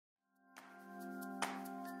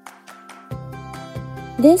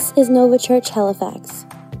This is Nova Church Halifax,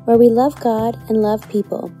 where we love God and love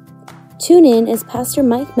people. Tune in as Pastor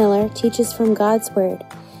Mike Miller teaches from God's Word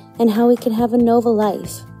and how we can have a Nova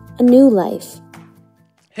life, a new life.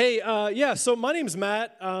 Hey, so my name's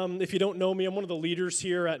Matt. If you don't know me, I'm one of the leaders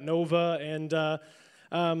here at Nova, and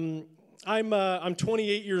I'm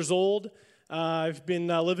 28 years old. I've been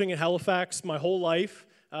living in Halifax my whole life,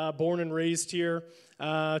 born and raised here.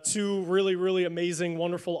 Two really, really amazing,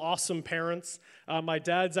 wonderful, awesome parents. My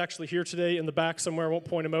dad's actually here today in the back somewhere. I won't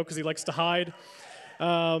point him out because he likes to hide.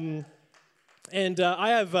 I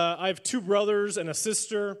have two brothers and a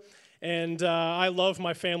sister, and I love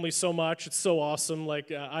my family so much. It's so awesome.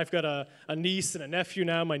 I've got a niece and a nephew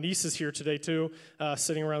now. My niece is here today too,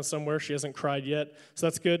 sitting around somewhere. She hasn't cried yet, so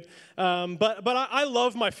that's good. But I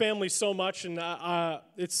love my family so much, and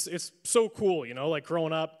it's so cool,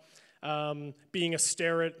 growing up, being a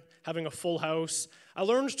starret, having a full house. I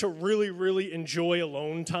learned to really, really enjoy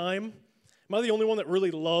alone time. Am I the only one that really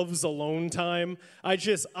loves alone time? I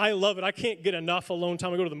love it. I can't get enough alone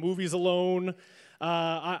time. I go to the movies alone.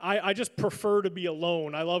 I just prefer to be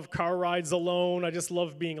alone. I love car rides alone. I just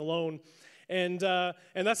love being alone. And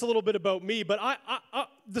that's a little bit about me. But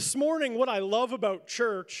this morning, what I love about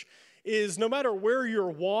church is no matter where your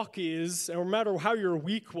walk is, or no matter how your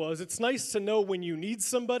week was, it's nice to know when you need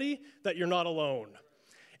somebody that you're not alone.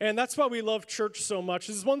 And that's why we love church so much.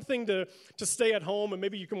 It's one thing to stay at home, and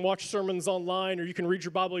maybe you can watch sermons online, or you can read your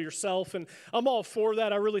Bible yourself, and I'm all for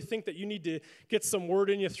that. I really think that you need to get some word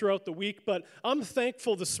in you throughout the week, but I'm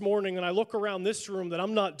thankful this morning, and I look around this room, that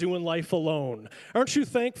I'm not doing life alone. Aren't you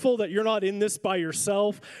thankful that you're not in this by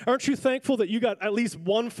yourself? Aren't you thankful that you got at least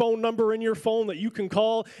one phone number in your phone that you can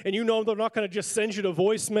call, and you know they're not going to just send you to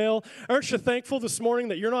voicemail? Aren't you thankful this morning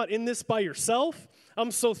that you're not in this by yourself? I'm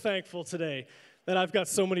so thankful today that I've got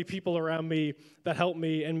so many people around me that help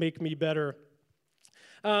me and make me better.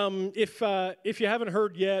 If you haven't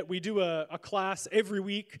heard yet, we do a class every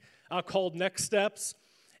week called Next Steps.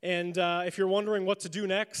 And if you're wondering what to do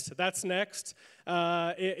next, that's next.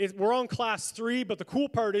 We're on class 3, but the cool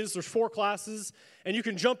part is there's 4 classes, and you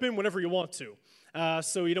can jump in whenever you want to.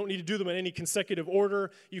 So you don't need to do them in any consecutive order.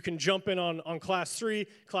 You can jump in on class 3,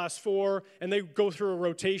 class 4, and they go through a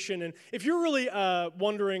rotation. And if you're really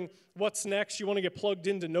wondering what's next, you want to get plugged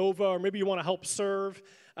into Nova, or maybe you want to help serve,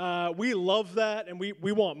 we love that, and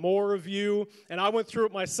we want more of you. And I went through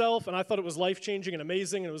it myself, and I thought it was life-changing and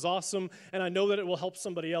amazing, and it was awesome, and I know that it will help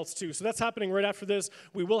somebody else too. So that's happening right after this.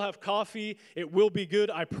 We will have coffee. It will be good,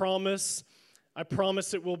 I promise. I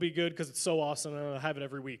promise it will be good because it's so awesome, and I have it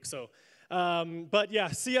every week. So. But yeah,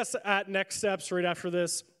 see us at Next Steps right after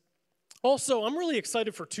this. Also, I'm really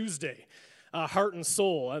excited for Tuesday, Heart and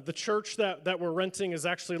Soul. The church that we're renting is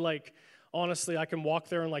actually honestly, I can walk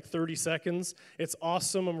there in 30 seconds. It's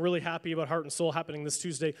awesome. I'm really happy about Heart and Soul happening this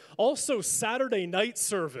Tuesday. Also, Saturday night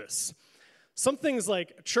service. Some things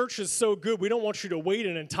like church is so good, we don't want you to wait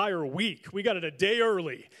an entire week. We got it a day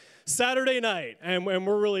early, Saturday night, and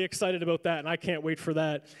we're really excited about that, and I can't wait for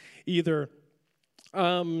that either.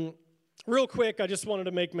 Real quick, I just wanted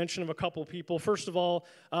to make mention of a couple people. First of all,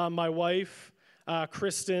 my wife,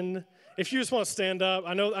 Kristen. If you just want to stand up,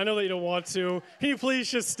 I know that you don't want to. Can you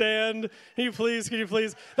please just stand? Can you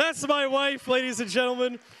please? That's my wife, ladies and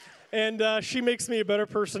gentlemen. And she makes me a better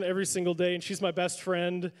person every single day, and she's my best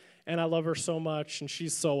friend, and I love her so much, and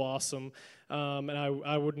she's so awesome. And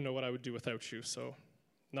I wouldn't know what I would do without you, so I'm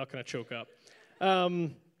not going to choke up.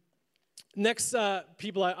 Next,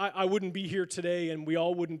 people, I wouldn't be here today, and we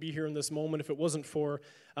all wouldn't be here in this moment if it wasn't for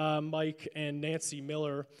Mike and Nancy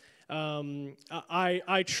Miller.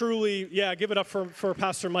 I truly, give it up for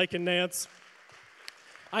Pastor Mike and Nance.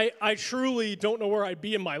 I truly don't know where I'd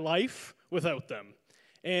be in my life without them.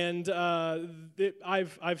 And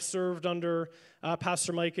I've served under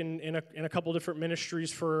Pastor Mike in a couple different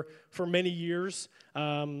ministries for many years,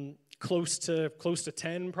 close to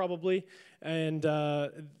 10 probably. And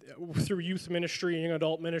through youth ministry and young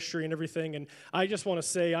adult ministry and everything. And I just want to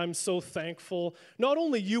say I'm so thankful, not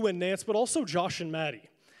only you and Nance, but also Josh and Maddie.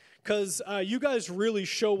 Because you guys really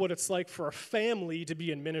show what it's like for a family to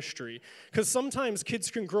be in ministry. Because sometimes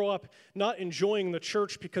kids can grow up not enjoying the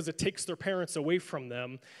church because it takes their parents away from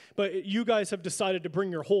them. But you guys have decided to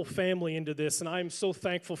bring your whole family into this, and I'm so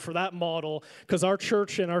thankful for that model, because our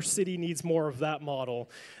church and our city needs more of that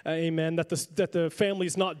model. Amen. That the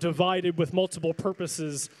family's not divided with multiple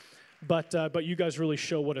purposes, but you guys really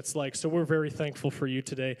show what it's like. So we're very thankful for you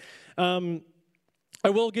today. I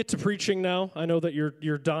will get to preaching now. I know that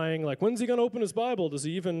you're dying. When's he going to open his Bible? Does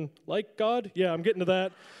he even like God? Yeah, I'm getting to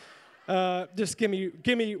that. Just give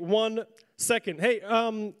me 1 second. Hey,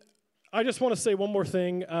 I just want to say one more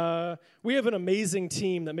thing. We have an amazing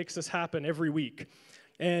team that makes this happen every week.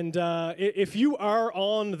 And if you are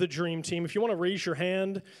on the dream team, if you want to raise your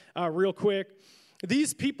hand real quick,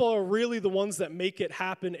 these people are really the ones that make it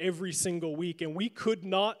happen every single week, and we could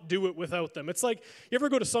not do it without them. It's like, you ever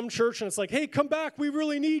go to some church and it's like, hey, come back, we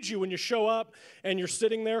really need you, when you show up and you're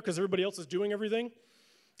sitting there because everybody else is doing everything,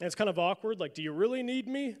 and it's kind of awkward, like, do you really need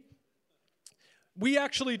me? We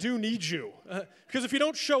actually do need you, because if you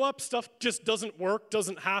don't show up, stuff just doesn't work,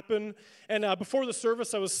 doesn't happen. And before the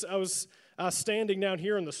service, I was standing down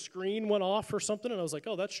here and the screen went off or something, and I was like,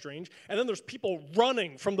 oh, that's strange. And then there's people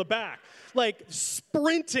running from the back, like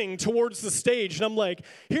sprinting towards the stage. And I'm like,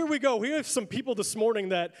 here we go. We have some people this morning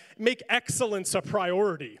that make excellence a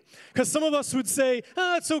priority. Because some of us would say,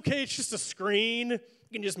 it's okay, it's just a screen.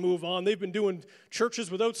 You can just move on. They've been doing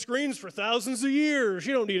churches without screens for thousands of years.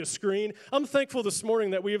 You don't need a screen. I'm thankful this morning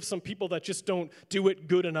that we have some people that just don't do it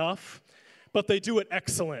good enough, but they do it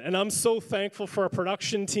excellent. And I'm so thankful for our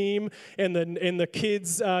production team and the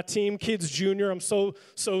kids team, Kids Junior. I'm so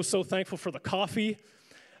thankful for the coffee.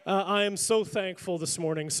 I am so thankful this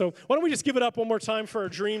morning. So why don't we just give it up one more time for our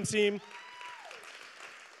dream team.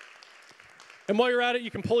 And while you're at it,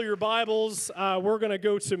 you can pull your Bibles. We're going to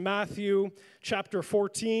go to Matthew chapter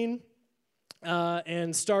 14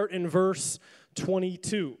 and start in verse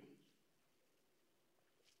 22.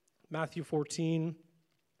 Matthew 14,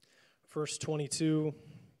 verse 22.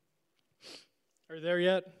 Are you there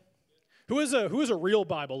yet? Who is a real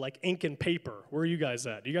Bible, like ink and paper? Where are you guys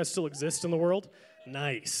at? Do you guys still exist in the world?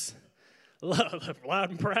 Nice.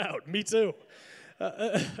 Loud and proud. Me too.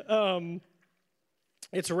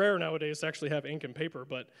 It's rare nowadays to actually have ink and paper,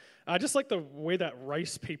 but I just like the way that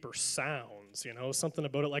rice paper sounds, something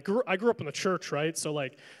about it. Like, I grew up in the church, right? So,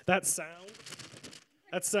 like, that sound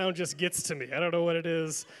just gets to me. I don't know what it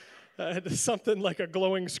is. Something like a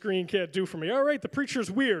glowing screen can't do for me. All right, the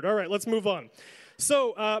preacher's weird. All right, let's move on.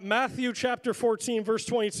 So, Matthew chapter 14, verse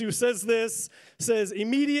 22 says,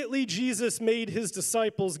 immediately Jesus made his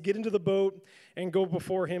disciples get into the boat and go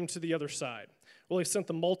before him to the other side. Well, he sent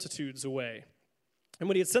the multitudes away. And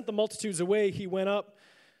when he had sent the multitudes away, he went up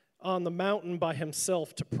on the mountain by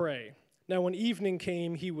himself to pray. Now when evening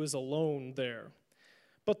came, he was alone there.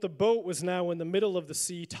 But the boat was now in the middle of the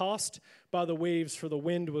sea, tossed by the waves, for the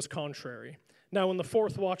wind was contrary. Now in the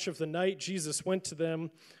fourth watch of the night, Jesus went to them,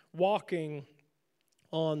 walking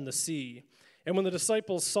on the sea. And when the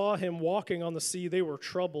disciples saw him walking on the sea, they were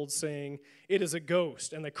troubled, saying, it is a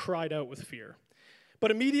ghost, and they cried out with fear. But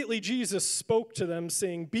immediately Jesus spoke to them,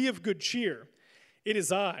 saying, be of good cheer. It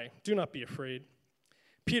is I, do not be afraid.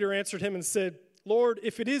 Peter answered him and said, Lord,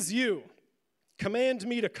 if it is you, command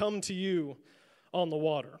me to come to you on the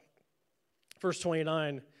water. Verse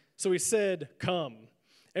 29, so he said, come.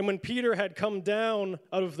 And when Peter had come down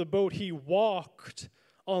out of the boat, he walked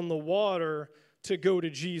on the water to go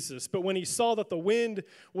to Jesus. But when he saw that the wind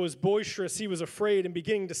was boisterous, he was afraid, and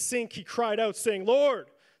beginning to sink, he cried out, saying,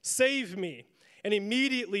 Lord, save me. And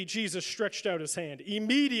immediately Jesus stretched out his hand.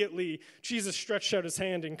 Immediately Jesus stretched out his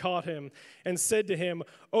hand and caught him and said to him,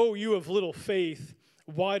 oh, you of little faith,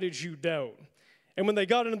 why did you doubt? And when they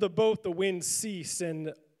got into the boat, the wind ceased,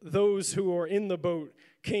 and those who were in the boat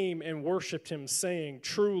came and worshiped him, saying,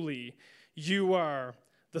 truly, you are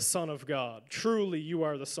the Son of God. Truly, you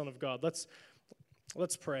are the Son of God.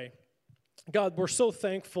 Let's pray. God, we're so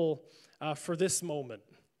thankful for this moment.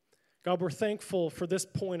 God, we're thankful for this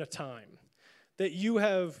point of time, that you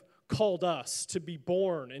have called us to be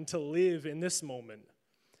born and to live in this moment.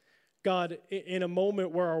 God, in a moment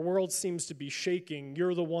where our world seems to be shaking,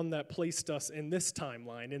 you're the one that placed us in this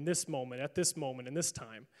timeline, in this moment, at this moment, in this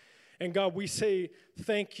time. And God, we say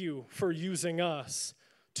thank you for using us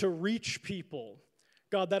to reach people,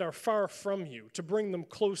 God, that are far from you, to bring them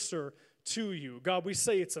closer to you. God, we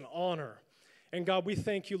say it's an honor. And God, we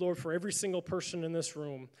thank you, Lord, for every single person in this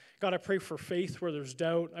room. God, I pray for faith where there's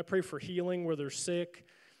doubt. I pray for healing where they're sick.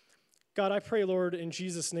 God, I pray, Lord, in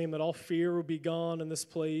Jesus' name, that all fear will be gone in this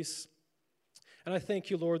place. And I thank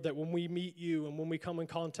you, Lord, that when we meet you and when we come in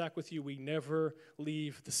contact with you, we never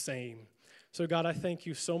leave the same. So, God, I thank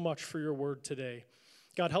you so much for your word today.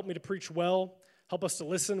 God, help me to preach well. Help us to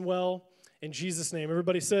listen well. In Jesus' name,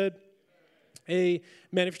 everybody said, amen.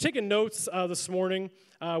 If you're taking notes this morning,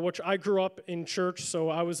 which I grew up in church, so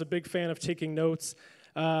I was a big fan of taking notes,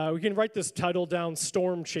 we can write this title down,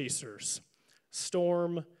 Storm Chasers.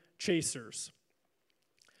 Storm Chasers.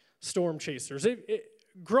 Storm Chasers.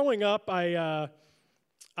 Growing up, I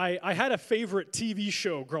had a favorite TV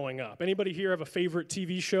show growing up. Anybody here have a favorite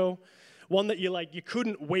TV show? one that you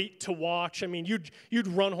couldn't wait to watch. I mean, you'd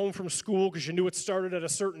run home from school because you knew it started at a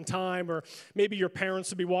certain time, or maybe your parents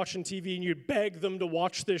would be watching TV and you'd beg them to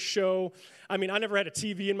watch this show. I mean, I never had a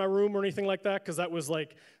TV in my room or anything like that because that was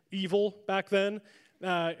like evil back then.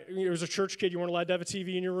 You was a church kid, you weren't allowed to have a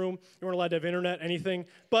TV in your room. You weren't allowed to have internet, anything.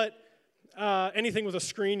 But anything with a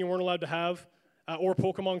screen you weren't allowed to have, or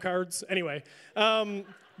Pokemon cards. Anyway,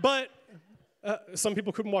 but some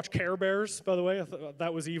people couldn't watch Care Bears, by the way. I thought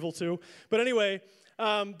that was evil too. But anyway,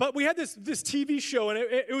 but we had this TV show, and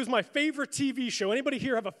it was my favorite TV show. Anybody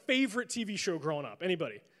here have a favorite TV show growing up?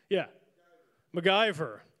 Anybody? Yeah.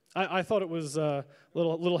 MacGyver. I thought it was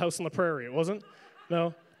Little House on the Prairie. It wasn't?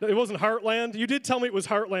 No? It wasn't Heartland? You did tell me it was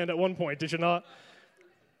Heartland at one point, did you not?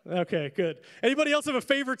 Okay, good. Anybody else have a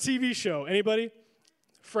favorite TV show? Anybody?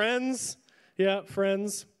 Friends? Yeah,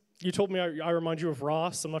 Friends. You told me I remind you of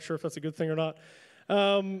Ross. I'm not sure if that's a good thing or not.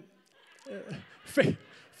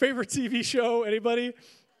 Favorite TV show? Anybody?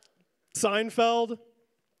 Seinfeld?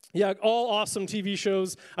 Yeah, all awesome TV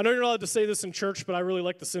shows. I know you're not allowed to say this in church, but I really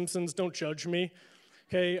like The Simpsons. Don't judge me.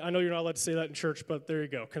 Okay, I know you're not allowed to say that in church, but there you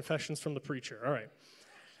go. Confessions from the preacher. All right.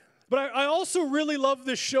 But I also really love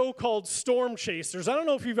this show called Storm Chasers. I don't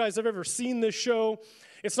know if you guys have ever seen this show.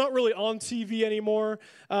 It's not really on TV anymore,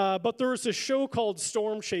 but there was a show called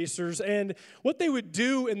Storm Chasers, and what they would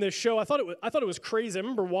do in this show, I thought it was crazy. I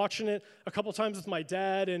remember watching it a couple times with my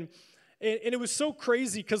dad, and it was so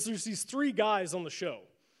crazy because there's these three guys on the show,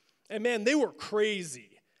 and man, they were crazy.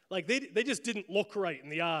 Like, they just didn't look right in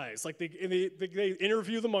the eyes. Like, they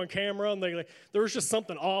interview them on camera, and there was just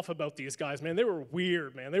something off about these guys, man. They were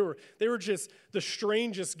weird, man. They were just the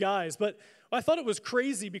strangest guys. But I thought it was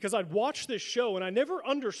crazy because I'd watched this show, and I never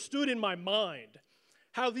understood in my mind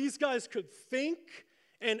how these guys could think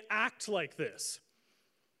and act like this.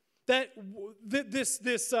 That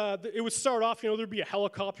it would start off, there'd be a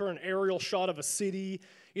helicopter, an aerial shot of a city,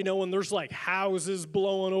 and there's like houses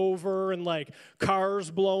blowing over and like cars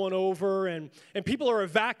blowing over, and people are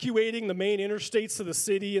evacuating the main interstates of the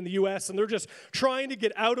city in the U.S., and they're just trying to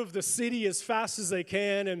get out of the city as fast as they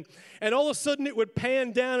can, and all of a sudden it would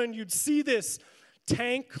pan down and you'd see this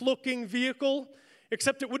tank-looking vehicle,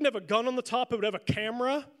 except it wouldn't have a gun on the top, it would have a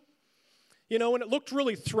camera. And it looked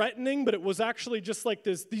really threatening, but it was actually just like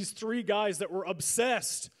these three guys that were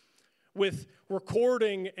obsessed with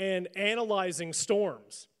recording and analyzing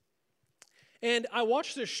storms. And I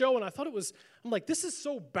watched this show, and I'm like, this is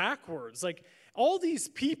so backwards. Like, all these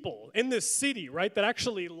people in this city, right, that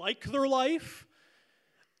actually like their life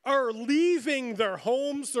are leaving their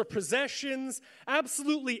homes, their possessions,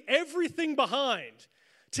 absolutely everything behind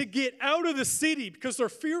to get out of the city because they're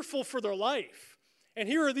fearful for their life. And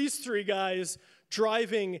here are these three guys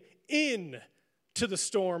driving in to the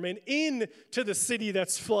storm and into the city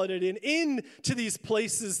that's flooded and into these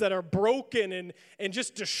places that are broken and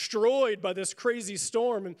just destroyed by this crazy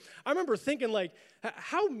storm. And I remember thinking, like,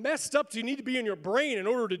 how messed up do you need to be in your brain in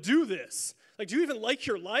order to do this? Like, do you even like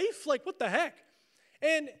your life? Like, what the heck?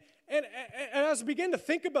 And as I began to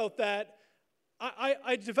think about that,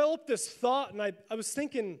 I developed this thought, and I was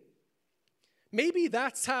thinking, maybe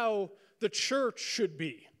that's how the church should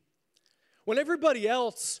be. When everybody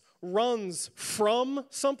else runs from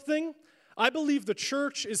something, I believe the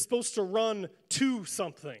church is supposed to run to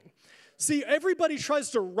something. See, everybody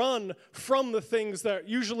tries to run from the things that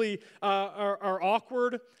usually are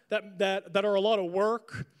awkward, that are a lot of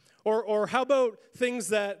work. Or how about things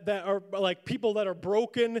that are like people that are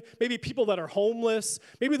broken, maybe people that are homeless,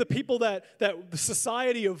 maybe the people that the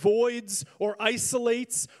society avoids or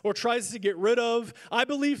isolates or tries to get rid of. I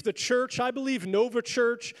believe the church, I believe Nova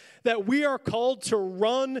Church, that we are called to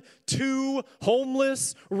run to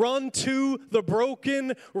homeless, run to the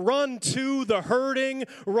broken, run to the hurting,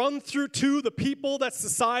 run through to the people that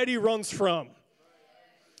society runs from.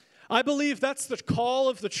 I believe that's the call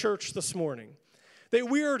of the church this morning. That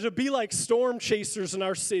we are to be like storm chasers in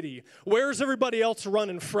our city. Where's everybody else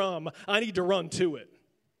running from? I need to run to it.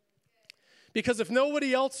 Because if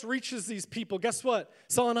nobody else reaches these people, guess what?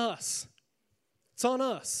 It's on us. It's on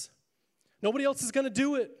us. Nobody else is going to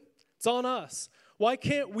do it. It's on us. Why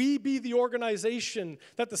can't we be the organization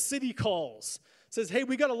that the city calls? Says, hey,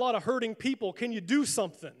 we got a lot of hurting people. Can you do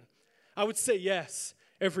something? I would say yes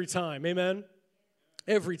every time. Amen?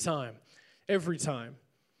 Every time. Every time.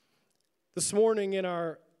 This morning in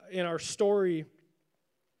our story,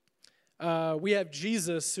 we have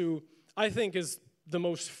Jesus, who I think is the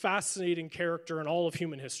most fascinating character in all of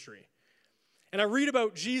human history. And I read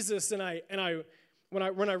about Jesus, and when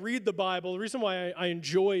I read the Bible, the reason why I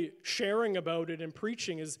enjoy sharing about it and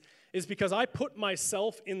preaching is because I put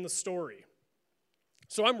myself in the story.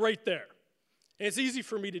 So I'm right there. And it's easy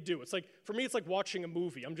for me to do. It's like, for me, it's like watching a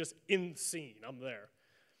movie. I'm just in the scene. I'm there.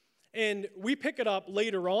 And we pick it up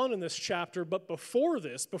later on in this chapter, but before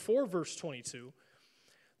this, before verse 22,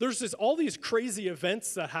 there's all these crazy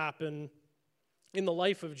events that happen in the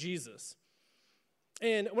life of Jesus.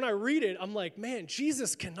 And when I read it, I'm like, man,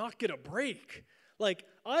 Jesus cannot get a break. Like,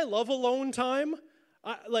 I love alone time.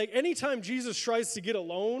 Like, anytime Jesus tries to get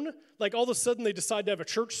alone, like, all of a sudden they decide to have a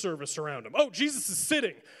church service around him. Oh, Jesus is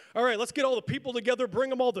sitting. All right, let's get all the people together, bring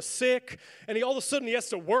them all the sick. And all of a sudden he has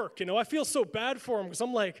to work. I feel so bad for him because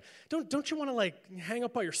I'm like, don't you want to, like, hang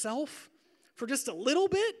up by yourself for just a little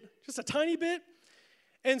bit, just a tiny bit?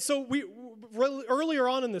 And so earlier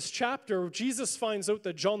on in this chapter, Jesus finds out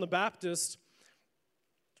that John the Baptist,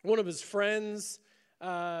 one of his friends,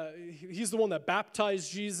 he's the one that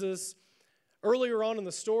baptized Jesus. Earlier on in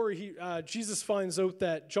the story, Jesus finds out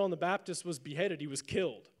that John the Baptist was beheaded. He was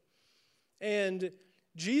killed. And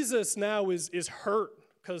Jesus now is hurt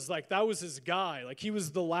because, like, that was his guy. Like, he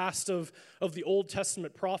was the last of the Old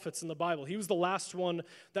Testament prophets in the Bible. He was the last one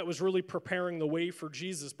that was really preparing the way for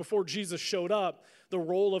Jesus. Before Jesus showed up, the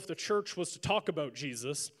role of the church was to talk about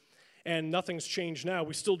Jesus. And nothing's changed now.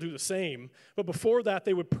 We still do the same. But before that,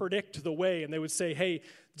 they would predict the way, and they would say, hey,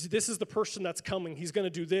 this is the person that's coming. He's going to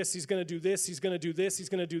do this. He's going to do this. He's going to do this. He's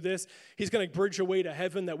going to do this. He's going to bridge a way to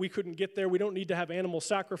heaven that we couldn't get there. We don't need to have animal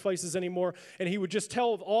sacrifices anymore. And he would just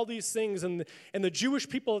tell of all these things, and the Jewish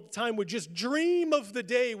people at the time would just dream of the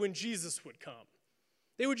day when Jesus would come.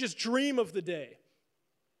 They would just dream of the day.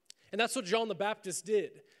 And that's what John the Baptist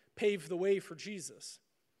did, pave the way for Jesus.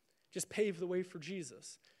 Just pave the way for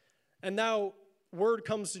Jesus. And now word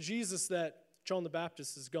comes to Jesus that John the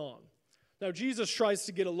Baptist is gone. Now Jesus tries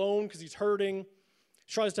to get alone because he's hurting.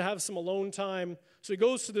 He tries to have some alone time. So he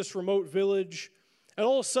goes to this remote village. And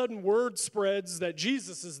all of a sudden word spreads that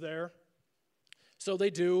Jesus is there. So they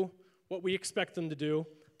do what we expect them to do.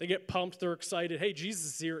 They get pumped. They're excited. Hey,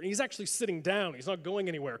 Jesus is here. And he's actually sitting down. He's not going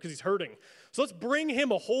anywhere because he's hurting. So let's bring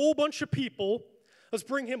him a whole bunch of people. Let's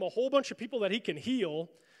bring him a whole bunch of people that he can heal.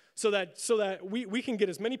 So that we can get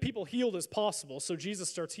as many people healed as possible. So Jesus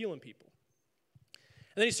starts healing people.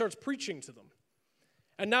 And then he starts preaching to them.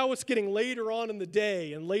 And now it's getting later on in the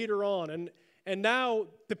day and later on. And now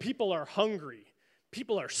the people are hungry.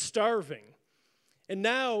 People are starving. And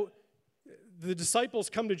now the disciples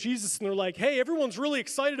come to Jesus and they're like, hey, everyone's really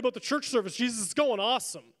excited about the church service. Jesus is going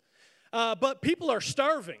awesome. But people are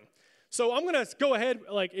starving. So I'm going to go ahead,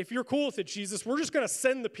 like, if you're cool with it, Jesus, we're just going to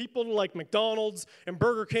send the people to, like, McDonald's and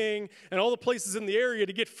Burger King and all the places in the area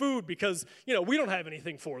to get food because, we don't have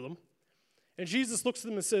anything for them. And Jesus looks at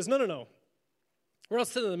them and says, no. We're not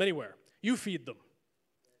sending them anywhere. You feed them.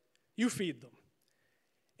 You feed them.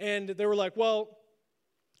 And they were like, well,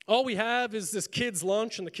 all we have is this kid's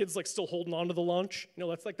lunch, and the kid's, like, still holding on to the lunch.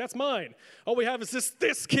 That's mine. All we have is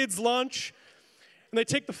this kid's lunch. And they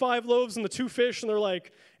take the 5 loaves and the 2 fish, and they're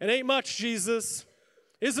like, it ain't much, Jesus.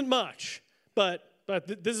 Isn't much, but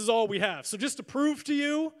this is all we have. So just to prove to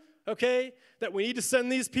you, okay, that we need to send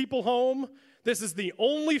these people home, this is the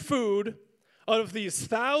only food out of these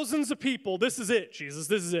thousands of people. This is it, Jesus.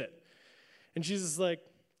 This is it. And Jesus is like,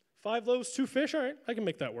 5 loaves, 2 fish? All right, I can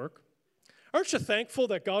make that work. Aren't you thankful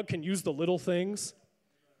that God can use the little things?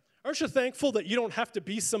 Aren't you thankful that you don't have to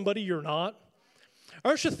be somebody you're not?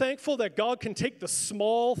 Aren't you thankful that God can take the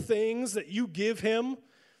small things that you give him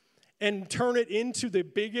and turn it into the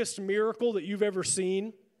biggest miracle that you've ever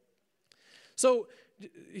seen? So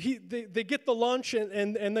they get the lunch,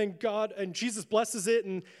 and then God and Jesus blesses it,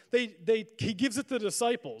 and he gives it to the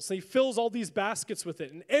disciples. And he fills all these baskets with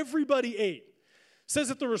it, and everybody ate. It says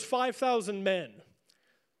that there was 5,000 men.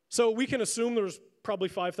 So we can assume there was probably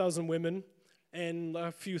 5,000 women and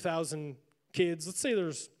a few thousand kids. Let's say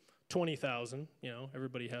there's 20,000,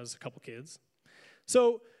 everybody has a couple kids.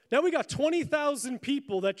 So now we got 20,000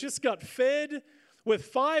 people that just got fed with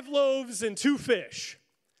 5 loaves and 2 fish.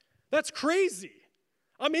 That's crazy.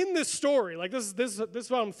 I'm in this story. Like, this is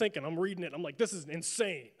what I'm thinking. I'm reading it. I'm like, this is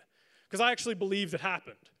insane. Because I actually believed it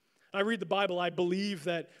happened. I read the Bible. I believe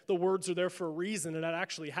that the words are there for a reason, and that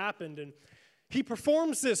actually happened. And he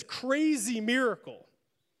performs this crazy miracle.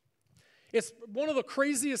 It's one of the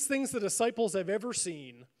craziest things the disciples have ever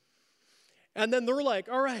seen. And then they're like,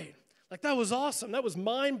 all right, like, that was awesome. That was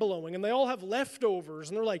mind-blowing. And they all have leftovers.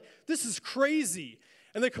 And they're like, this is crazy.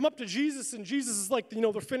 And they come up to Jesus, and Jesus is like,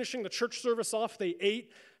 they're finishing the church service off. They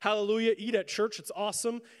ate. Hallelujah, eat at church. It's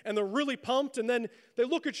awesome. And they're really pumped. And then they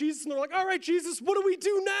look at Jesus, and they're like, all right, Jesus, what do we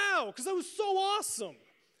do now? Because that was so awesome.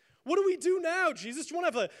 What do we do now, Jesus? Do you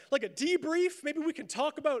want to have a debrief? Maybe we can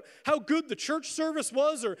talk about how good the church service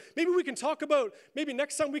was, or maybe we can talk about maybe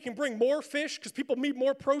next time we can bring more fish because people need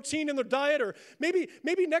more protein in their diet, or maybe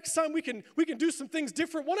next time we can do some things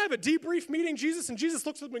different. Want to have a debrief meeting, Jesus? And Jesus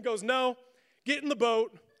looks at them and goes, no, get in the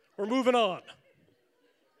boat. We're moving on.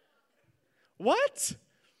 What?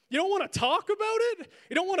 You don't want to talk about it?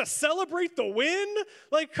 You don't want to celebrate the win?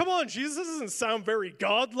 Like, come on, Jesus, this doesn't sound very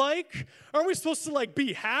godlike. Aren't we supposed to,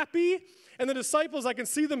 be happy? And the disciples, I can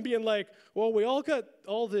see them being like, well, we all got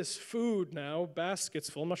all this food now, baskets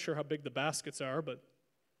full. I'm not sure how big the baskets are, but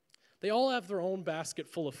they all have their own basket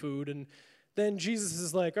full of food. And then Jesus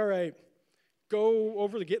is like, all right,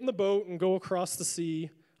 get in the boat and go across the sea.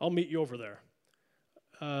 I'll meet you over there.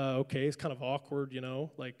 Okay, it's kind of awkward,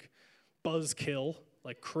 buzzkill.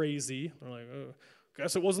 Like crazy. They're like, oh,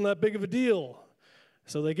 guess it wasn't that big of a deal.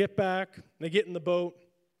 So they get back, they get in the boat,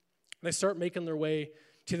 and they start making their way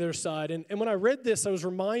to their side. And when I read this, I was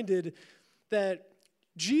reminded that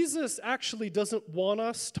Jesus actually doesn't want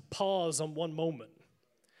us to pause on one moment.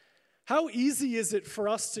 How easy is it for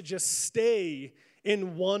us to just stay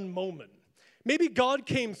in one moment? Maybe God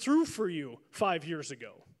came through for you 5 years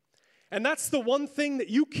ago, and that's the one thing that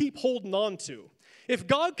you keep holding on to. If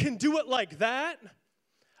God can do it like that,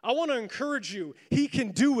 I want to encourage you, he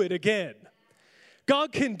can do it again.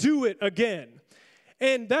 God can do it again.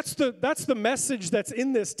 And that's the message that's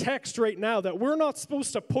in this text right now, that we're not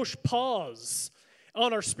supposed to push pause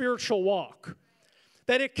on our spiritual walk.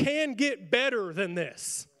 That it can get better than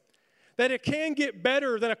this. That it can get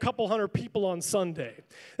better than a couple hundred people on Sunday.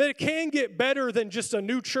 That it can get better than just a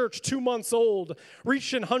new church 2 months old,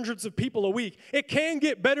 reaching hundreds of people a week. It can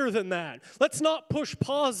get better than that. Let's not push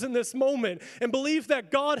pause in this moment and believe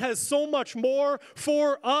that God has so much more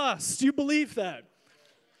for us. Do you believe that?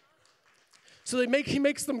 So he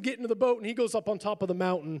makes them get into the boat, and he goes up on top of the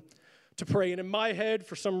mountain to pray. And in my head,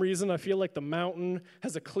 for some reason, I feel like the mountain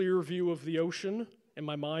has a clear view of the ocean in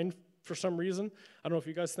my mind. For some reason. I don't know if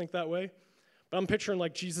you guys think that way. But I'm picturing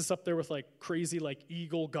Jesus up there with crazy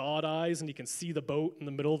eagle God eyes, and he can see the boat in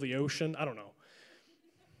the middle of the ocean. I don't know.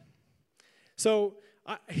 So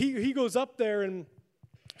he goes up there, and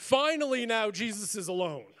finally now Jesus is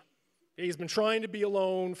alone. He's been trying to be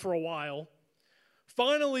alone for a while.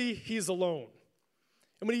 Finally, he's alone.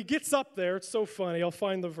 And when he gets up there, it's so funny. I'll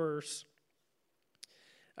find the verse.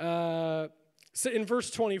 So in verse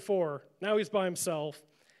 24, now he's by himself.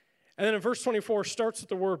 And then in verse 24 starts with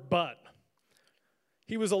the word but.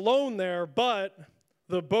 He was alone there, but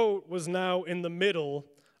the boat was now in the middle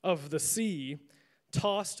of the sea,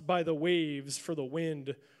 tossed by the waves, for the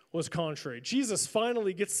wind was contrary. Jesus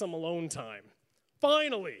finally gets some alone time.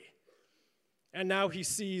 Finally. And now he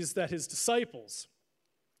sees that his disciples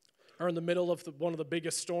are in the middle of one of the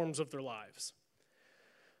biggest storms of their lives.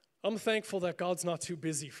 I'm thankful that God's not too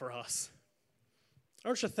busy for us.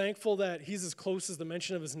 Aren't you thankful that he's as close as the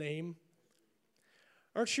mention of his name?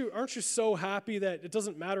 Aren't you so happy that it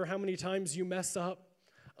doesn't matter how many times you mess up,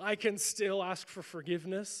 I can still ask for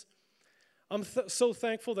forgiveness? I'm so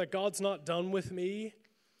thankful that God's not done with me,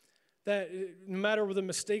 that no matter the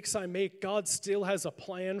mistakes I make, God still has a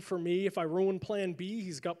plan for me. If I ruin plan B,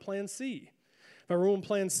 he's got plan C. If I ruin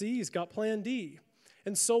plan C, he's got plan D.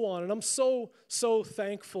 And so on. And I'm so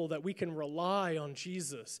thankful that we can rely on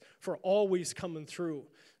Jesus for always coming through.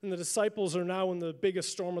 And the disciples are now in the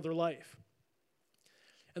biggest storm of their life.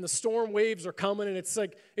 And the storm waves are coming, and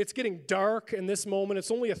it's getting dark in this moment. It's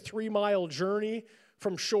only a 3-mile journey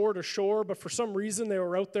from shore to shore, but for some reason they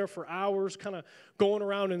were out there for hours, kind of going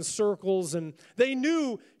around in circles. And they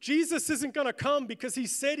knew Jesus isn't going to come because he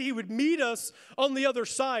said he would meet us on the other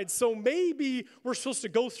side. So maybe we're supposed to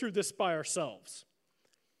go through this by ourselves.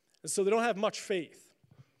 And so they don't have much faith.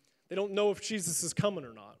 They don't know if Jesus is coming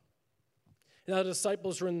or not. And now the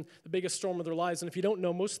disciples are in the biggest storm of their lives. And if you don't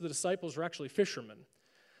know, most of the disciples are actually fishermen.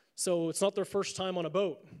 So it's not their first time on a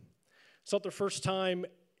boat. It's not their first time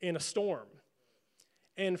in a storm.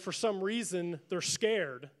 And for some reason, they're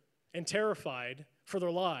scared and terrified for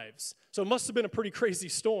their lives. So it must have been a pretty crazy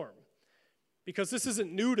storm, because this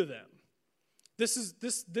isn't new to them. This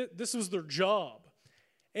was their job.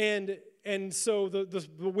 And so the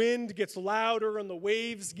wind gets louder and the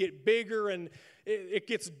waves get bigger and it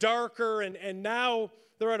gets darker. And now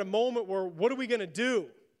they're at a moment where, what are we going to do?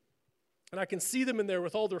 And I can see them in there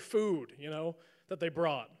with all their food, that they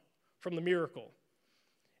brought from the miracle.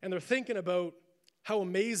 And they're thinking about how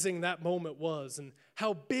amazing that moment was and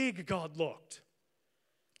how big God looked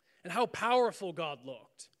and how powerful God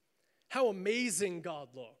looked, how amazing God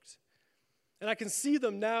looked. And I can see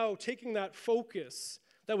them now taking that focus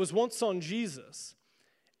that was once on Jesus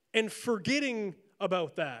and forgetting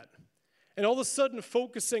about that. And all of a sudden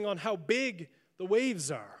focusing on how big the waves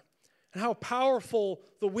are and how powerful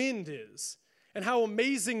the wind is and how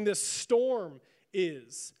amazing this storm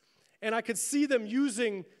is. And I could see them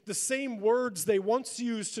using the same words they once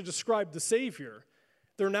used to describe the Savior.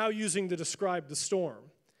 They're now using to describe the storm.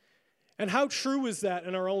 And how true is that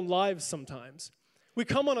in our own lives sometimes? We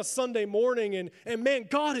come on a Sunday morning and man,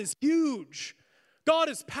 God is huge. God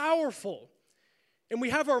is powerful. And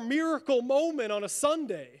we have our miracle moment on a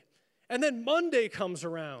Sunday. And then Monday comes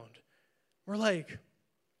around. We're like,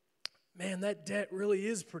 man, that debt really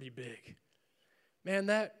is pretty big. Man,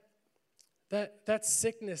 that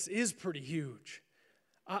sickness is pretty huge.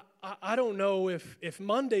 I don't know if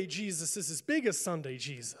Monday Jesus is as big as Sunday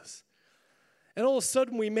Jesus. And all of a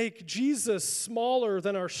sudden we make Jesus smaller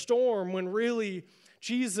than our storm when really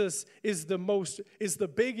Jesus is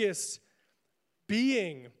the biggest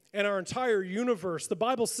being in our entire universe. The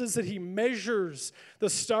Bible says that he measures the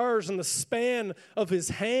stars in the span of his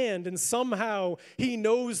hand, and somehow he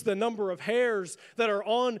knows the number of hairs that are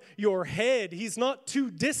on your head. He's not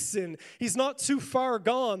too distant. He's not too far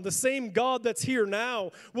gone. The same God that's here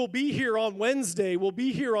now will be here on Wednesday, will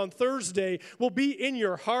be here on Thursday, will be in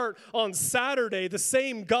your heart on Saturday. The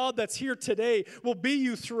same God that's here today will be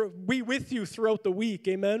with you throughout the week.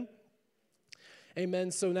 Amen?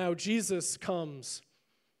 Amen. So now Jesus comes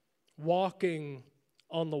walking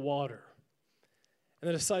on the water. And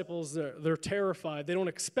the disciples, they're terrified. They don't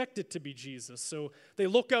expect it to be Jesus. So they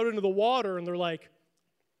look out into the water and they're like,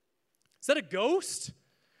 is that a ghost?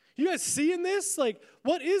 You guys seeing this? Like,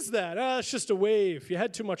 what is that? It's just a wave. You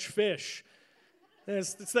had too much fish. And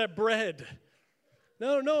it's that bread.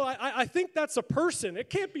 No, I think that's a person. It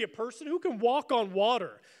can't be a person. Who can walk on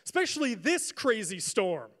water? Especially this crazy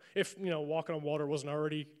storm. If, walking on water wasn't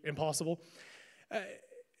already impossible.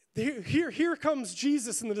 Here comes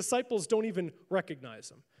Jesus, and the disciples don't even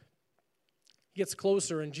recognize him. He gets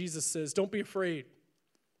closer, and Jesus says, don't be afraid.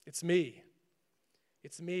 It's me.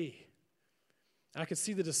 It's me. I could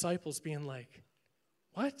see the disciples being like,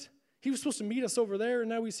 what? He was supposed to meet us over there, and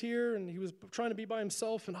now he's here, and he was trying to be by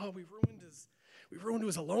himself, and we ruined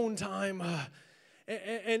his alone time.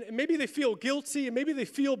 And maybe they feel guilty, and maybe they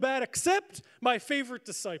feel bad, except my favorite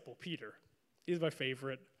disciple, Peter. He's my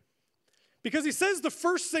favorite. Because he says the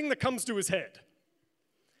first thing that comes to his head.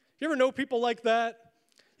 You ever know people like that?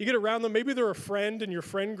 You get around them, maybe they're a friend in your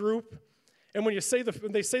friend group, and when they say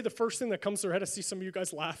the first thing that comes to their head, I see some of you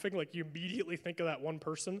guys laughing, like you immediately think of that one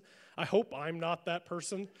person. I hope I'm not that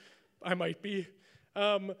person. I might be.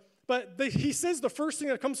 But he says the first thing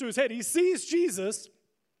that comes to his head. He sees Jesus,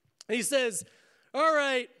 and he says, all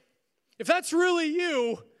right, if that's really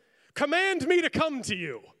you, command me to come to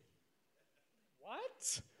you.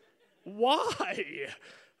 What? Why?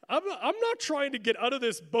 I'm not trying to get out of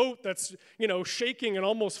this boat that's, shaking and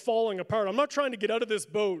almost falling apart. I'm not trying to get out of this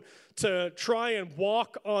boat to try and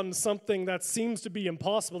walk on something that seems to be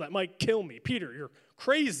impossible, that might kill me. Peter, you're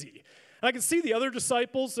crazy. And I can see the other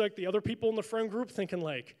disciples, like the other people in the friend group, thinking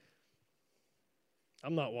like,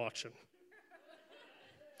 I'm not watching.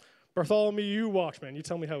 Bartholomew, you watch, man. You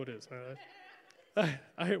tell me how it is, man.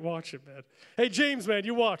 I ain't watching, man. Hey, James, man,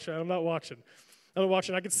 you watch. I'm not watching. I'm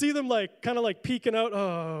watching. I could see them kind of peeking out.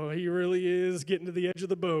 Oh, he really is getting to the edge of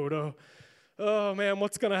the boat. Oh, man,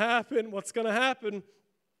 what's going to happen? What's going to happen?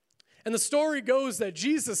 And the story goes that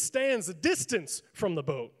Jesus stands a distance from the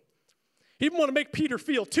boat. He didn't want to make Peter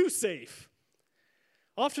feel too safe.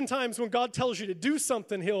 Oftentimes when God tells you to do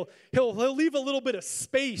something, he'll leave a little bit of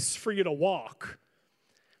space for you to walk.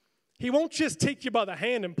 He won't just take you by the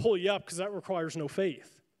hand and pull you up, because that requires no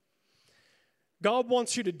faith. God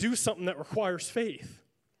wants you to do something that requires faith.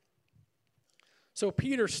 So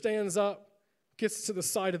Peter stands up, gets to the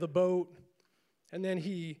side of the boat, and then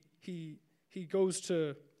he goes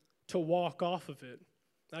to walk off of it.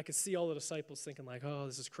 And I could see all the disciples thinking like, oh,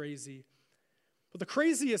 this is crazy. But the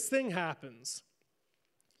craziest thing happens.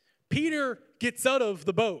 Peter gets out of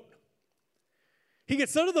the boat. He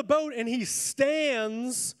gets out of the boat and he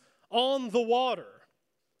stands on the water.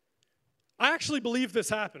 I actually believe this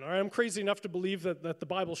happened. All right? I'm crazy enough to believe that the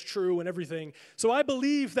Bible's true and everything. So I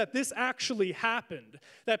believe that this actually happened,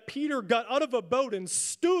 that Peter got out of a boat and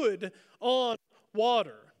stood on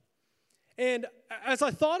water. And as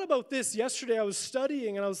I thought about this yesterday, I was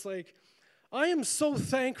studying and I was like, I am so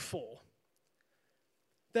thankful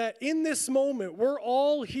that in this moment we're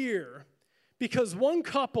all here because one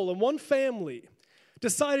couple and one family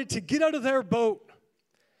decided to get out of their boat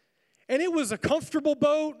and it was a comfortable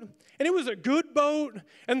boat, and it was a good boat,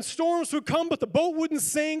 and storms would come, but the boat wouldn't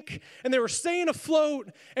sink, and they were staying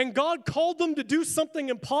afloat, and God called them to do something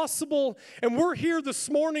impossible, and we're here this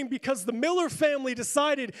morning because the Miller family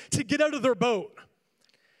decided to get out of their boat.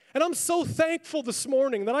 And I'm so thankful this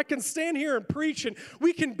morning that I can stand here and preach, and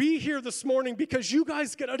we can be here this morning because you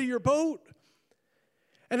guys get out of your boat.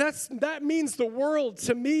 And that means the world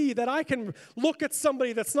to me, that I can look at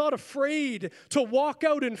somebody that's not afraid to walk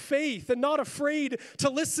out in faith and not afraid to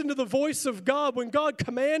listen to the voice of God when God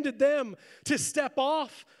commanded them to step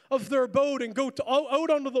off of their boat and go out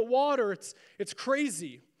onto the water. It's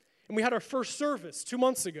crazy. And we had our first service 2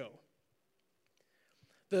 months ago.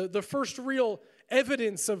 The first real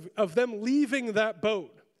evidence of them leaving that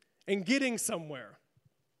boat and getting somewhere.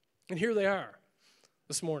 And here they are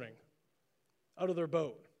this morning, out of their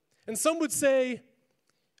boat. And some would say,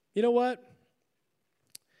 you know what?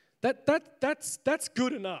 That's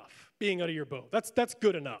good enough, being out of your boat. That's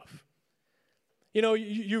good enough. You know,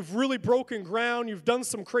 you've really broken ground. You've done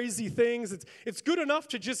some crazy things. It's good enough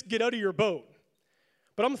to just get out of your boat.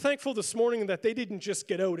 But I'm thankful this morning that they didn't just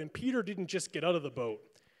get out, and Peter didn't just get out of the boat.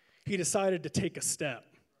 He decided to take a step.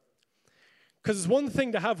 Because it's one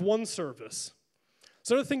thing to have one service.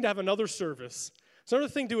 It's another thing to have another service. It's another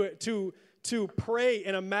thing to pray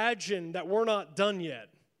and imagine that we're not done yet.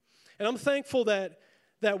 And I'm thankful that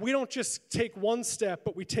we don't just take one step,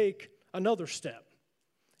 but we take another step.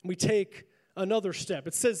 We take another step.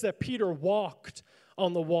 It says that Peter walked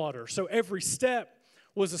on the water. So every step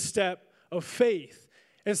was a step of faith.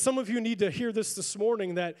 And some of you need to hear this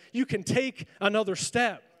morning, that you can take another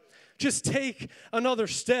step. Just take another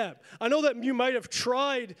step. I know that you might have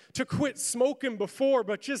tried to quit smoking before,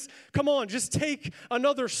 but just take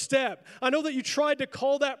another step. I know that you tried to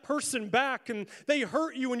call that person back and they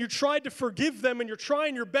hurt you and you tried to forgive them and you're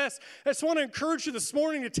trying your best. I just want to encourage you this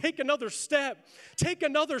morning to take another step. Take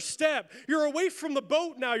another step. You're away from the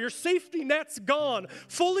boat now. Your safety net's gone.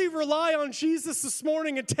 Fully rely on Jesus this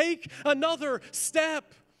morning and take another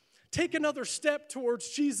step. Take another step towards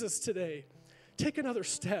Jesus today. Take another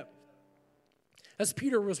step. As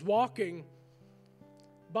Peter was walking,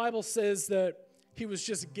 the Bible says that he was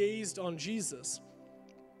just gazed on Jesus.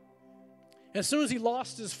 As soon as he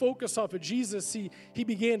lost his focus off of Jesus, he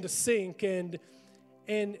began to sink. And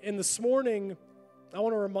this morning, I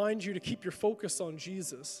want to remind you to keep your focus on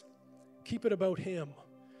Jesus. Keep it about him.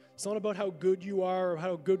 It's not about how good you are or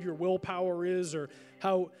how good your willpower is or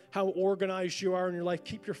how organized you are in your life.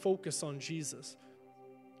 Keep your focus on Jesus.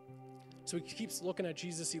 So he keeps looking at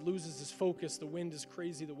Jesus. He loses his focus. The wind is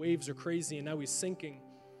crazy. The waves are crazy. And now he's sinking.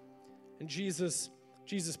 And Jesus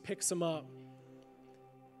picks him up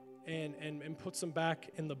and puts him back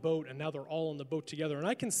in the boat. And now they're all in the boat together. And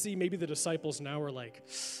I can see maybe the disciples now are like,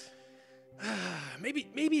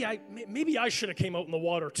 maybe I should have came out in the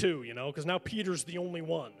water too, because now Peter's the only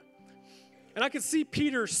one. And I can see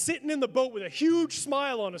Peter sitting in the boat with a huge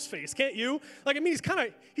smile on his face. Can't you? He's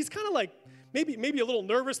kind of like, maybe a little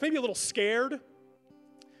nervous, maybe a little scared.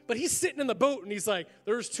 But he's sitting in the boat and he's like,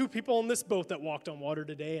 there's 2 people on this boat that walked on water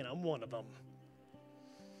today and I'm one of them.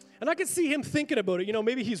 And I can see him thinking about it.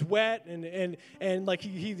 Maybe he's wet and like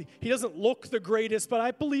he doesn't look the greatest, but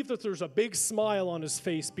I believe that there's a big smile on his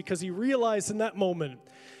face because he realized in that moment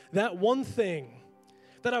that one thing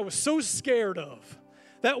that I was so scared of,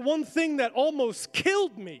 that one thing that almost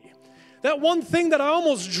killed me, that one thing that I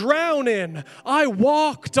almost drowned in, I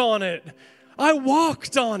walked on it. I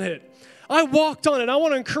walked on it. I walked on it. I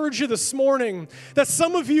want to encourage you this morning that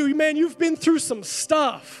some of you, man, you've been through some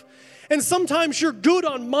stuff. And sometimes you're good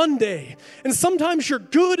on Monday. And sometimes you're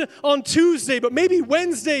good on Tuesday. But maybe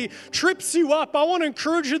Wednesday trips you up. I want to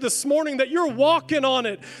encourage you this morning that you're walking on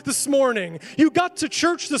it this morning. You got to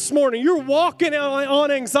church this morning. You're walking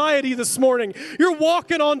on anxiety this morning. You're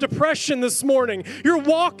walking on depression this morning. You're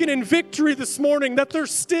walking in victory this morning. That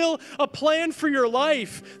there's still a plan for your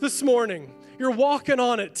life this morning. You're walking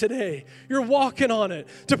on it today. You're walking on it.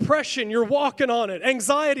 Depression, you're walking on it.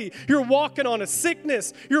 Anxiety, you're walking on it.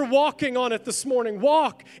 Sickness, you're walking on it this morning.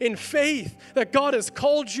 Walk in faith that God has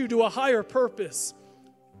called you to a higher purpose.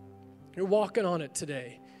 You're walking on it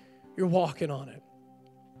today. You're walking on it.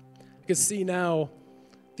 You can see now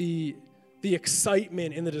the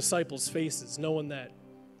excitement in the disciples' faces, knowing that,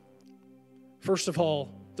 first of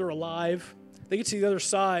all, they're alive. They get to the other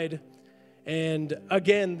side. And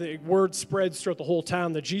again, the word spreads throughout the whole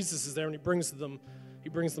town that Jesus is there, and he brings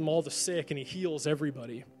them all the sick, and he heals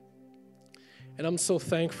everybody. And I'm so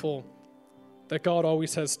thankful that God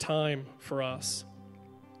always has time for us.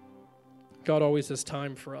 God always has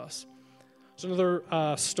time for us. There's another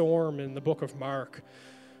storm in the book of Mark.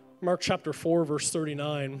 Mark chapter 4, verse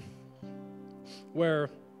 39. where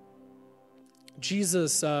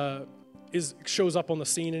Jesus shows up on the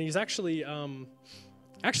scene, and he's actually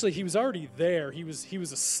he was already there. He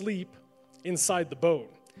was asleep inside the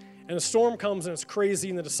boat. And the storm comes, and it's crazy,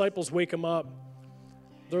 and the disciples wake him up.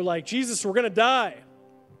 They're like, Jesus, we're going to die.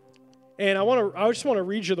 And I just want to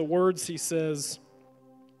read you the words he says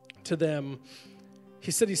to them.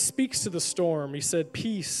 He said, he speaks to the storm. He said,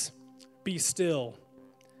 peace, be still.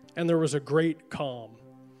 And there was a great calm.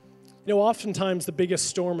 You know, oftentimes the biggest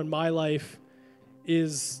storm in my life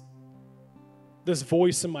is this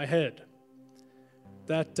voice in my head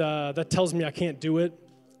that tells me I can't do it,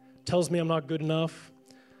 tells me I'm not good enough,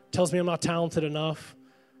 tells me I'm not talented enough,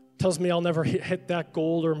 tells me I'll never hit that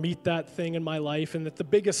goal or meet that thing in my life, and that the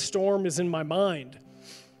biggest storm is in my mind.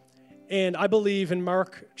 And I believe in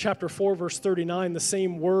Mark chapter 4, verse 39, the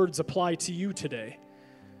same words apply to you today.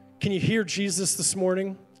 Can you hear Jesus this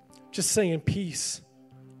morning just saying peace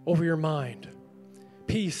over your mind?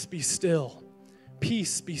 Peace, be still.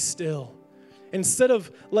 Peace, be still. Instead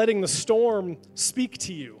of letting the storm speak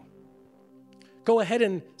to you, go ahead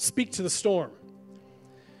and speak to the storm.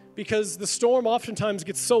 Because the storm oftentimes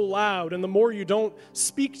gets so loud, and the more you don't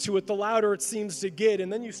speak to it, the louder it seems to get.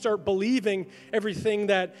 And then you start believing everything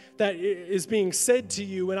that is being said to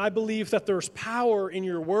you. And I believe that there's power in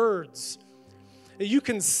your words. You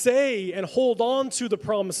can say and hold on to the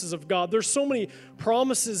promises of God. There's so many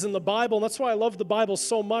promises in the Bible, and that's why I love the Bible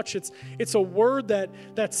so much. It's a word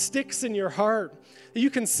that sticks in your heart. You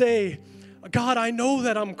can say, God, I know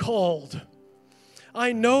that I'm called.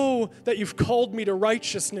 I know that you've called me to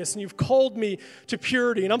righteousness and you've called me to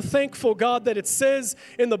purity. And I'm thankful, God, that it says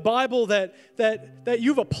in the Bible that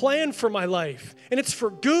you have a plan for my life. And it's for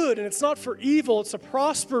good and it's not for evil. It's to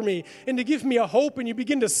prosper me and to give me a hope. And you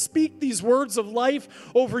begin to speak these words of life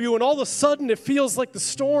over you. And all of a sudden it feels like the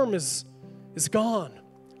storm is gone.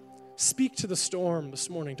 Speak to the storm this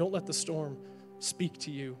morning. Don't let the storm speak to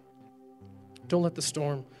you. Don't let the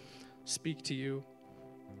storm speak to you.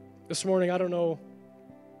 This morning, I don't know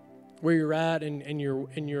where you're at in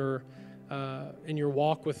your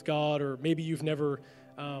walk with God, or maybe you've never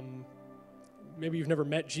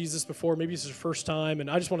met Jesus before. Maybe this is your first time, and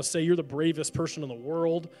I just want to say you're the bravest person in the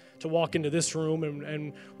world to walk into this room,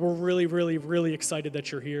 and we're really, really, really excited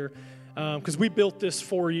that you're here because we built this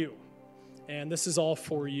for you, and this is all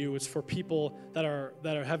for you. It's for people that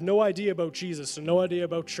have no idea about Jesus and no idea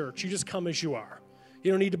about church. You just come as you are. You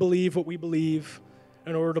don't need to believe what we believe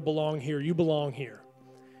in order to belong here. You belong here.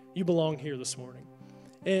 You belong here this morning.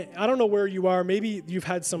 And I don't know where you are. Maybe you've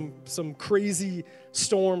had some crazy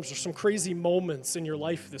storms or some crazy moments in your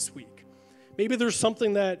life this week. Maybe there's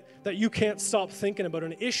something that you can't stop thinking about,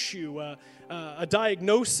 an issue, a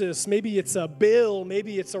diagnosis. Maybe it's a bill.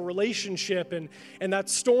 Maybe it's a relationship. And that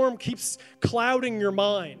storm keeps clouding your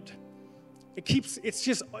mind.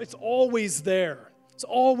 It's always there. It's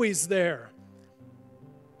always there.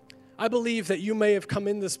 I believe that you may have come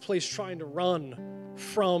in this place trying to run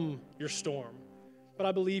from your storm. But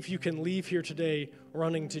I believe you can leave here today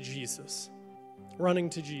running to Jesus. Running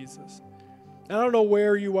to Jesus. And I don't know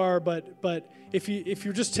where you are, but if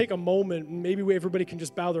you just take a moment, maybe everybody can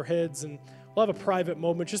just bow their heads and we'll have a private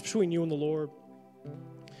moment just between you and the Lord.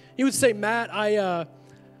 You would say, Matt,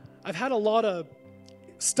 I've had a lot of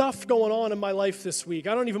stuff going on in my life this week.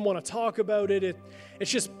 I don't even want to talk about it. It's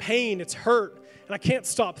just pain. It's hurt. And I can't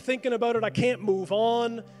stop thinking about it. I can't move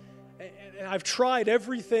on. And I've tried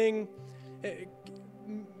everything.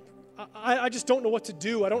 I just don't know what to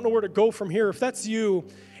do. I don't know where to go from here. If that's you,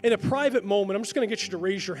 in a private moment, I'm just going to get you to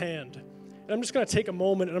raise your hand. And I'm just going to take a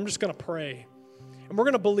moment and I'm just going to pray. And we're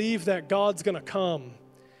going to believe that God's going to come.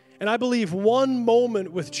 And I believe one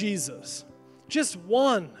moment with Jesus, just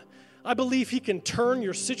one, I believe he can turn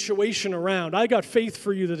your situation around. I got faith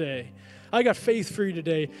for you today. I got faith for you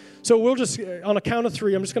today. So we'll just, on a count of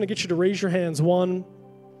three, I'm just going to get you to raise your hands. 1,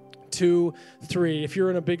 2, 3. If you're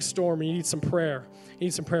in a big storm and you need some prayer,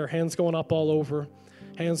 hands going up all over.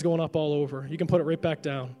 Hands going up all over. You can put it right back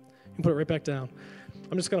down. You can put it right back down.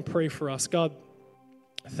 I'm just going to pray for us. God,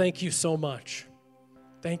 thank you so much.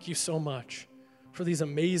 Thank you so much for these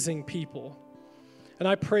amazing people. And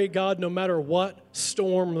I pray, God, no matter what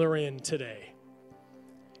storm they're in today,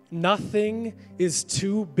 nothing is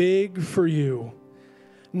too big for you.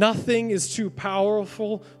 Nothing is too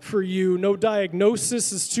powerful for you. No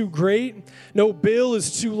diagnosis is too great. No bill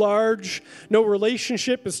is too large. No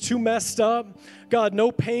relationship is too messed up. God,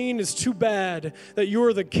 no pain is too bad, that you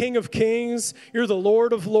are the King of Kings, you're the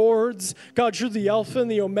Lord of Lords. God, you're the Alpha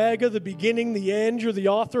and the Omega, the beginning, the end. You're the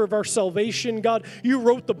author of our salvation. God, you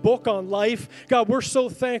wrote the book on life. God, we're so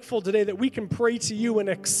thankful today that we can pray to you and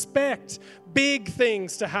expect big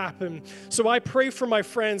things to happen. So I pray for my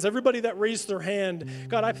friends, everybody that raised their hand.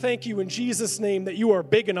 God, I thank you in Jesus' name that you are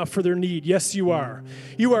big enough for their need. Yes, you are.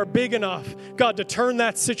 You are big enough, God, to turn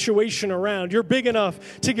that situation around. You're big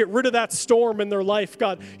enough to get rid of that storm in their life.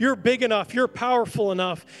 God, you're big enough. You're powerful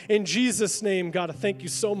enough. In Jesus' name, God, I thank you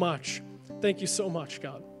so much. Thank you so much,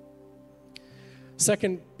 God.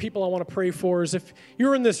 Second, people I want to pray for is if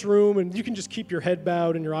you're in this room, and you can just keep your head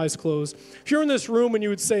bowed and your eyes closed. If you're in this room and you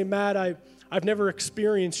would say, Matt, I've never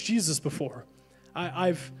experienced Jesus before.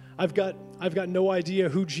 I've got no idea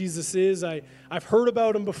who Jesus is. I've heard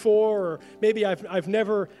about him before, or maybe I've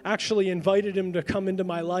never actually invited him to come into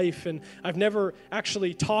my life, and I've never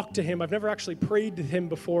actually talked to him. I've never actually prayed to him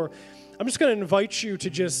before. I'm just going to invite you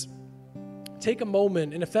to just take a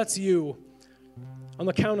moment, and if that's you, on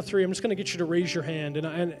the count of 3, I'm just going to get you to raise your hand,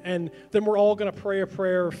 and then we're all going to pray a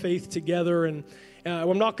prayer of faith together. And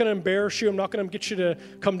I'm not going to embarrass you. I'm not going to get you to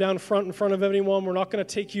come down front in front of anyone. We're not going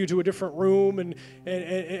to take you to a different room and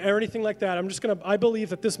or anything like that. I believe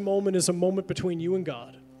that this moment is a moment between you and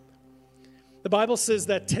God. The Bible says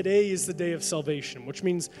that today is the day of salvation, which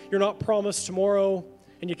means you're not promised tomorrow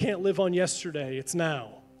and you can't live on yesterday. It's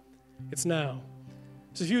now. It's now.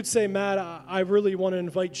 So if you would say, Matt, I really want to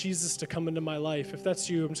invite Jesus to come into my life. If that's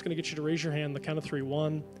you, I'm just going to get you to raise your hand on the count of 3.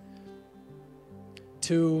 1,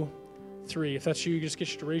 2, 3. If that's you, just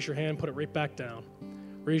get you to raise your hand, put it right back down.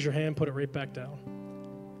 Raise your hand, put it right back down.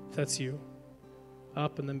 If that's you.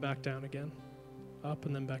 Up and then back down again. Up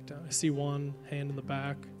and then back down. I see one hand in the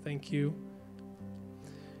back. Thank you.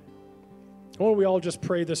 Why don't we all just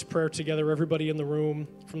pray this prayer together, everybody in the room,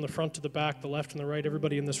 from the front to the back, the left and the right,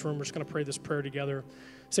 everybody in this room, we're just going to pray this prayer together.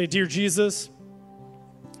 Say, Dear Jesus,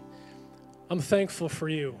 I'm thankful for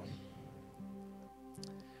you.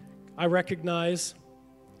 I recognize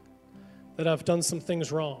that I've done some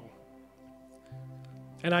things wrong,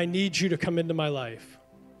 and I need you to come into my life.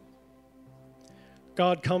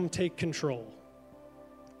 God, come take control.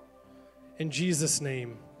 In Jesus'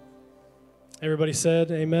 name. Everybody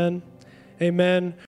said, amen. Amen.